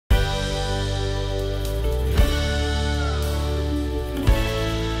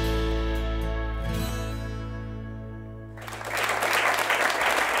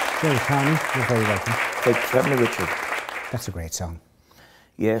Gerry Carney, you're very welcome. Thanks for having me, Richard. That's a great song.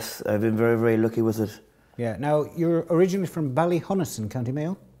 Yes, I've been very, very lucky with it. Yeah. Now, you're originally from Ballyhonus in County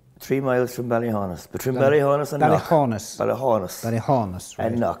Mayo? 3 miles from Ballyhonus. Between Ballyhonus and Knock. Ballyhonus, right.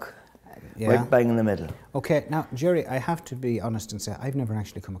 And Knock. Yeah. Right bang in the middle. Okay, now, Gerry, I have to be honest and say, I've never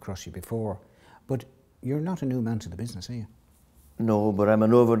actually come across you before, but you're not a new man to the business, are you? No, but I'm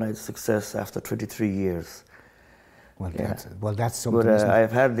an overnight success after 23 years. Well, Yeah. that's something, But isn't it?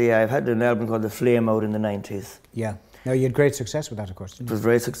 I've had an album called The Flame out in the 90s. Yeah. Now, you had great success with that, of course, didn't It you? was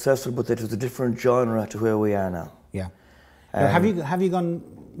very successful, but it was a different genre to where we are now. Yeah. Now, have you gone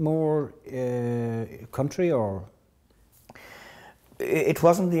more country or? It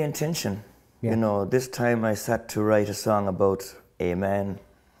wasn't the intention. Yeah. You know, this time I sat to write a song about a man,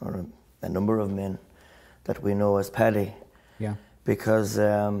 or a number of men, that we know as Paddy. Yeah. Because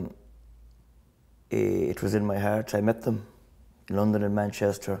it was in my heart. I met them in London and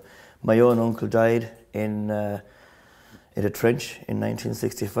Manchester. My own uncle died in a trench in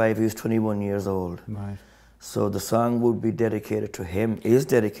 1965. He was 21 years old. Right. So the song would be dedicated to him, is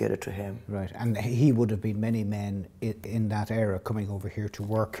dedicated to him. Right, and he would have been many men in that era coming over here to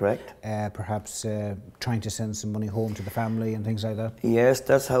work. Correct. Perhaps trying to send some money home to the family and things like that. Yes,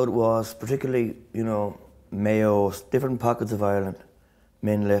 that's how it was, particularly, you know, Mayo, different pockets of Ireland,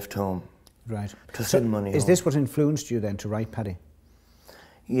 men left home. Right. To send money Is home. this what influenced you then to write Paddy?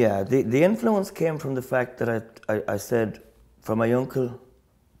 Yeah, the influence came from the fact that I said, for my uncle,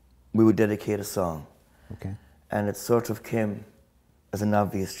 we would dedicate a song. Okay. And it sort of came as an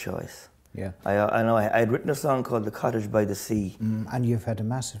obvious choice. Yeah. I know I had written a song called The Cottage by the Sea. And you've had a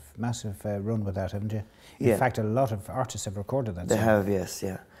massive run with that, haven't you? In fact, a lot of artists have recorded that They song. have, yes,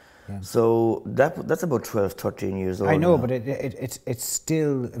 yeah. Yeah. So that's about 12, 13 years old I know, now. but it's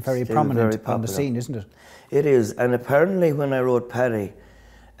still very Still prominent very on the popular. scene, isn't it? It is, and apparently when I wrote Paddy,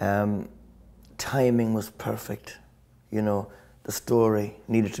 timing was perfect. You know, the story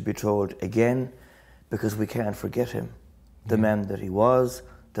needed to be told again, because we can't forget him. The man that he was,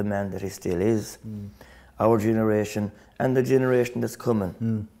 the man that he still is, our generation, and the generation that's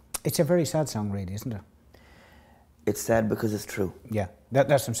coming. It's a very sad song, really, isn't it? It's sad because it's true. Yeah, that's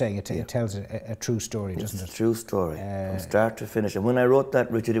what I'm saying. It tells a true story, doesn't It's it? a true story, from start to finish. And when I wrote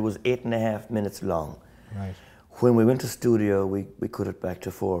that, Richard, it was 8.5 minutes long. Right. When we went to studio, we cut it back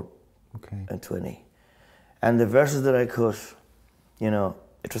to 4 and 20. And the verses that I cut, you know,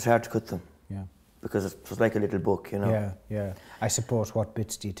 it was hard to cut them. Yeah. Because it was like a little book, you know. Yeah, yeah. I suppose, what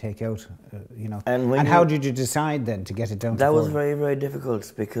bits do you take out, you know? And how did you decide then to get it down to That 4? was very, very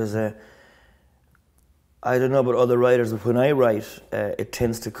difficult, because I don't know about other writers, but when I write, it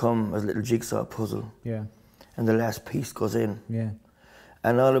tends to come as a little jigsaw puzzle. Yeah. And the last piece goes in. Yeah.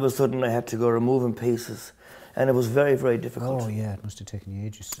 And all of a sudden I had to go removing pieces. And it was very, very difficult. Oh, yeah, it must have taken you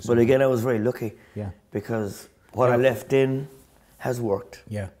ages to But again, I was very lucky. Yeah. Because what I left in has worked.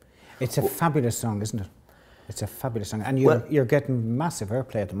 Yeah. It's a fabulous song, isn't it? It's a fabulous song. And you're getting massive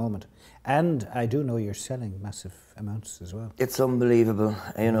airplay at the moment. And I do know you're selling massive amounts as well. It's unbelievable.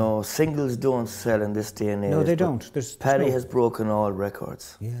 You know, singles don't sell in this day and age. No, they but don't. There's Paddy no- has broken all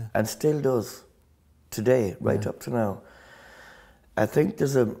records. Yeah. And still does. Today, right up to now. I think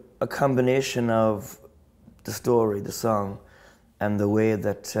there's a combination of the story, the song, and the way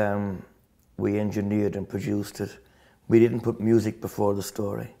that we engineered and produced it. We didn't put music before the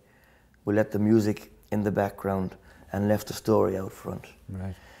story. We let the music in the background and left the story out front.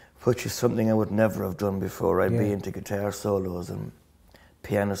 Right. Which is something I would never have done before. I'd be into guitar solos and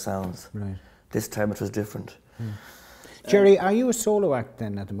piano sounds. Right. This time it was different. Gerry, are you a solo act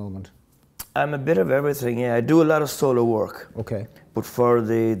then at the moment? I'm a bit of everything, yeah. I do a lot of solo work. Okay. But for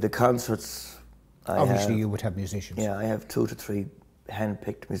the concerts, Obviously you would have musicians. Yeah, I have 2 to 3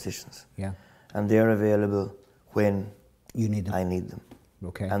 hand-picked musicians. Yeah. And they're available when You need them. I need them.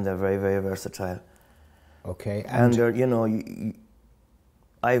 Okay. And they're very, very versatile. Okay. And they're, you know,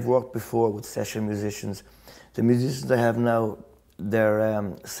 I've worked before with session musicians. The musicians I have now,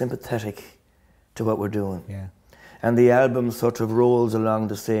 they're sympathetic to what we're doing. Yeah. And the album sort of rolls along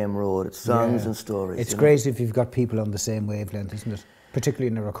the same road. It's songs and stories. It's you know? great if you've got people on the same wavelength, isn't it? Particularly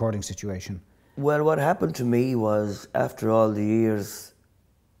in a recording situation. Well, what happened to me was, after all the years,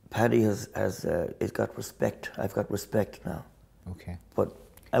 Paddy has got respect. I've got respect now. Okay. But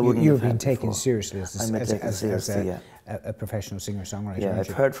I wouldn't You've have had been taken before. seriously as a professional singer-songwriter. Yeah, I've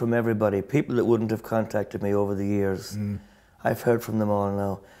heard from everybody. People that wouldn't have contacted me over the years. I've heard from them all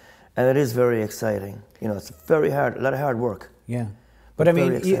now. And it is very exciting. You know, it's very hard, a lot of hard work. Yeah. But I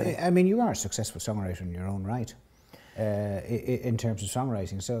very mean, you are a successful songwriter in your own right, in terms of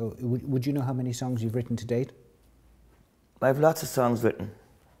songwriting. So would you know how many songs you've written to date? I have lots of songs written.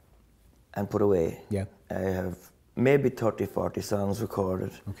 and put away. Yeah. I have maybe 30, 40 songs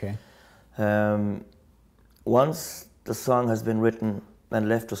recorded. Okay. Once the song has been written and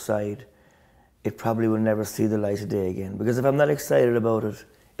left aside, it probably will never see the light of day again. Because if I'm not excited about it,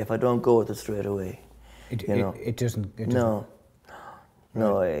 if I don't go with it straight away, it doesn't. No.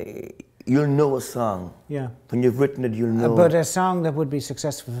 You'll know a song. Yeah. When you've written it, you'll know. But a song that would be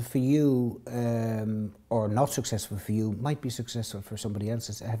successful for you, or not successful for you, might be successful for somebody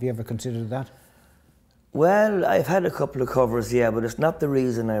else. Have you ever considered that? Well, I've had a couple of covers, yeah, but it's not the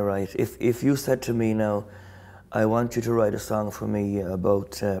reason I write. If you said to me now, I want you to write a song for me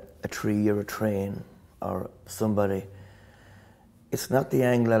about a tree or a train or somebody, it's not the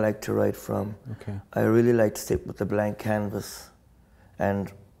angle I like to write from. Okay. I really like to sit with the blank canvas,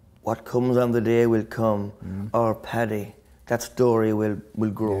 and what comes on the day will come, or Paddy, that story will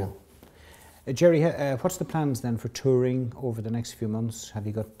grow. Yeah. Gerry, what's the plans then for touring over the next few months? Have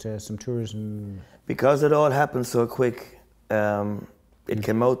you got some tours? Because it all happened so quick, it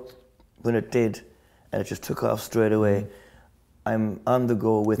came out when it did, and it just took off straight away. I'm on the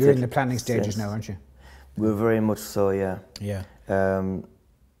go with it. You're in the planning stages now, aren't you? We're very much so, yeah. Yeah.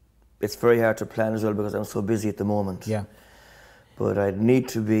 It's very hard to plan as well because I'm so busy at the moment. Yeah. But I need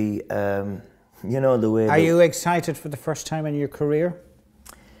to be, the way... Are you excited for the first time in your career?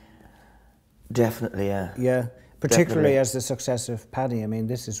 Definitely, yeah. Yeah, particularly as the success of Paddy. I mean,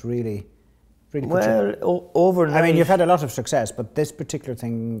 this is really overnight... I mean, you've had a lot of success, but this particular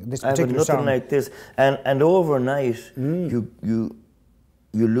thing, this particular song... nothing like this. And overnight, you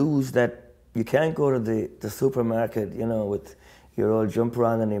lose that... You can't go to the supermarket, with your old jumper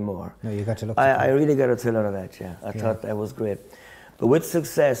on anymore. No, you got to look... I really got a thrill out of that, yeah. I thought that was great. But with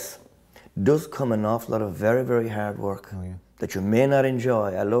success does come an awful lot of very, very hard work that you may not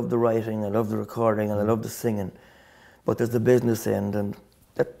enjoy. I love the writing, I love the recording, and I love the singing. But there's the business end, and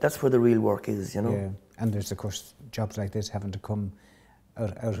that's where the real work is, Yeah, and there's, of course, jobs like this having to come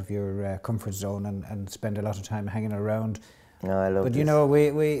out of your comfort zone and spend a lot of time hanging around. No, I love but this.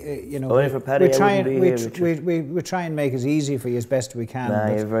 Only for Paddy, we try and make it easy for you as best we can.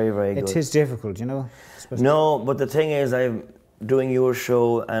 Nah, you're very, very good. It is difficult, No, but the thing is, I'm doing your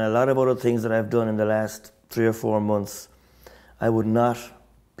show and a lot of other things that I've done in the last 3 or 4 months. I would not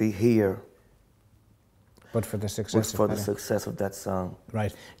be here. But for the success of that song.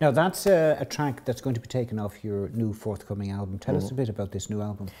 Right. Now, that's a track that's going to be taken off your new forthcoming album. Tell us a bit about this new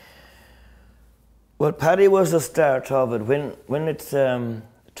album. Well, Paddy was the start of it. When it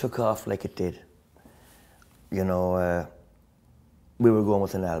took off like it did, we were going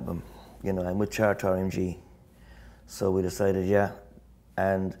with an album. I'm with Chart RMG. So we decided,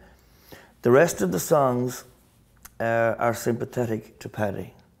 and the rest of the songs are sympathetic to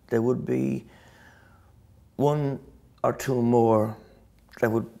Paddy. There would be 1 or 2 more that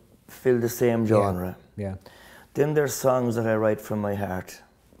would fill the same genre. Yeah. Then there's songs that I write from my heart.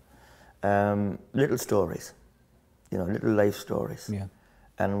 Little stories, little life stories. Yeah.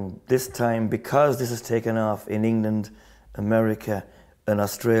 And this time, because this has taken off in England, America, and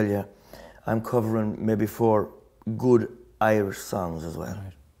Australia, I'm covering maybe 4 good Irish songs as well.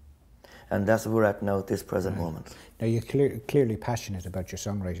 Right. And that's where we're at now at this present moment. Now, you're clearly passionate about your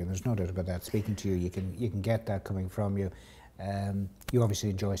songwriting. There's no doubt about that. Speaking to you, you can get that coming from you. You obviously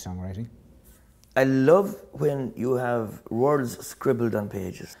enjoy songwriting. I love when you have words scribbled on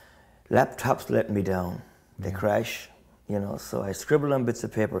pages. Laptops let me down. They crash, so I scribble on bits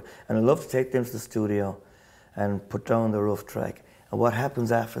of paper, and I love to take them to the studio and put down the rough track. And what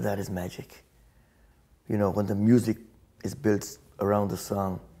happens after that is magic. When the music is built around the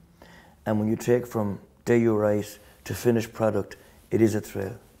song. And when you take from day you write to finished product, it is a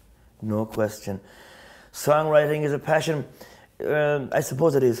thrill, no question. Songwriting is a passion. I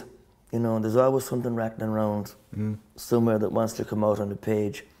suppose it is. There's always something rattling around somewhere that wants to come out on the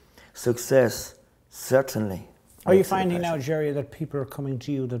page. Success, certainly. Are you finding now, Gerry, that people are coming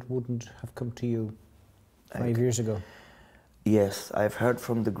to you that wouldn't have come to you 5 years ago? Yes, I've heard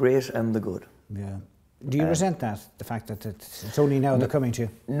from the great and the good. Yeah. Do you resent that, the fact that it's only now they're coming to you?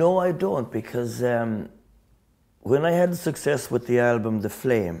 No, I don't, because when I had success with the album The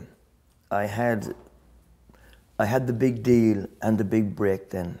Flame, I had the big deal and the big break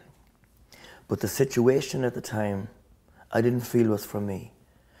then. But the situation at the time, I didn't feel was for me.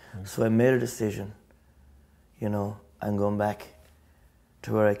 So I made a decision, I'm going back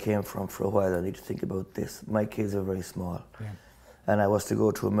to where I came from for a while. I need to think about this. My kids are very small. Yeah. And I was to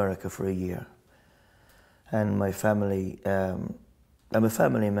go to America for a year. And my family, I'm a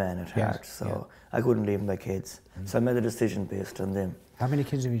family man at heart, so I couldn't leave my kids. So I made a decision based on them. How many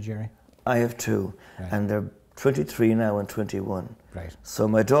kids have you, Gerry? I have 2, and they're 23 now and 21. Right. So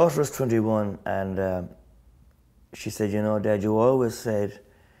my daughter was 21, and she said, you know, Dad, you always said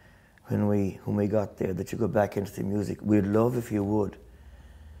when we got there that you go back into the music. We'd love if you would.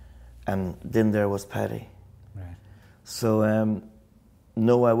 And then there was Paddy. Right. So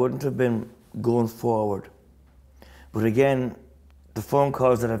no, I wouldn't have been going forward. But again, the phone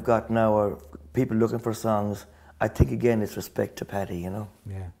calls that I've got now are people looking for songs. I think again it's respect to Paddy, you know.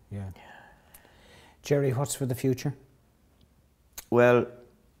 Yeah, yeah. Gerry, what's for the future? Well,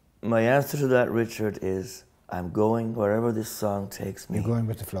 my answer to that, Richard, is I'm going wherever this song takes me. You're going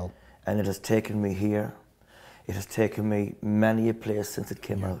with the flow. And it has taken me here. It has taken me many a place since it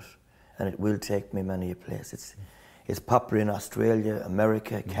came out. And it will take me many a place. It's popular in Australia,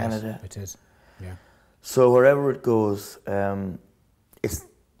 America, Canada. Yes, it is, yeah. So wherever it goes, it's,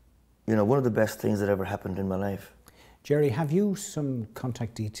 you know, one of the best things that ever happened in my life. Gerry, have you some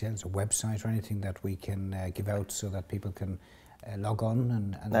contact details, a website or anything that we can give out so that people can log on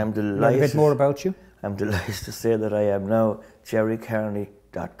and learn a bit more about you? I'm delighted to say that I am now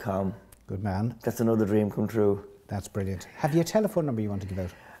gerrycarney.com. Good man. That's another dream come true. That's brilliant. Have you a telephone number you want to give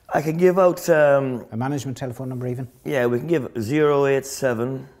out? I can give out... a management telephone number even? Yeah, we can give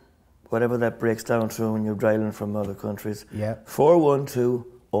 087, whatever that breaks down to when you're dialing from other countries. Yeah.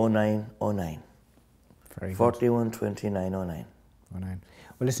 412-0909. Very good. 412909. 09.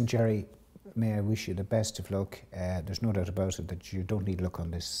 Well, listen, Gerry, may I wish you the best of luck. There's no doubt about it that you don't need luck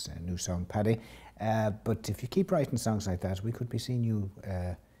on this new song, Paddy. But if you keep writing songs like that, we could be seeing you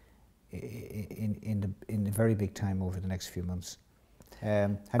in the very big time over the next few months.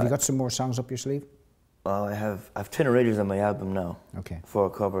 Have you got some more songs up your sleeve? Well, I've 10 radios on my album now. Okay. 4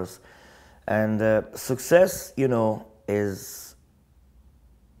 covers. And success, you know, is,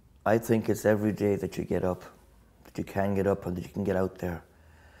 I think it's every day that you get up, that you can get up and that you can get out there.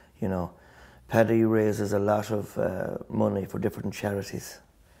 You know, Paddy raises a lot of money for different charities.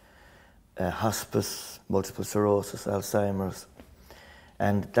 Hospice, multiple sclerosis, Alzheimer's.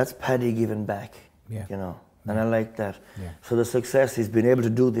 And that's Paddy giving back, you know. And I like that. Yeah. So the success is being able to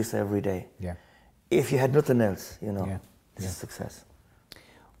do this every day. Yeah. If you had nothing else, you know, this is success.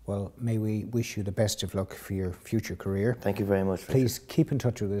 Well, may we wish you the best of luck for your future career. Thank you very much, Please keep in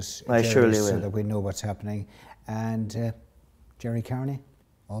touch with us, I Gerry, surely so will. that we know what's happening. And Gerry Carney,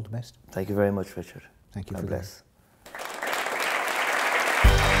 all the best. Thank you very much, Richard. Thank you. God bless.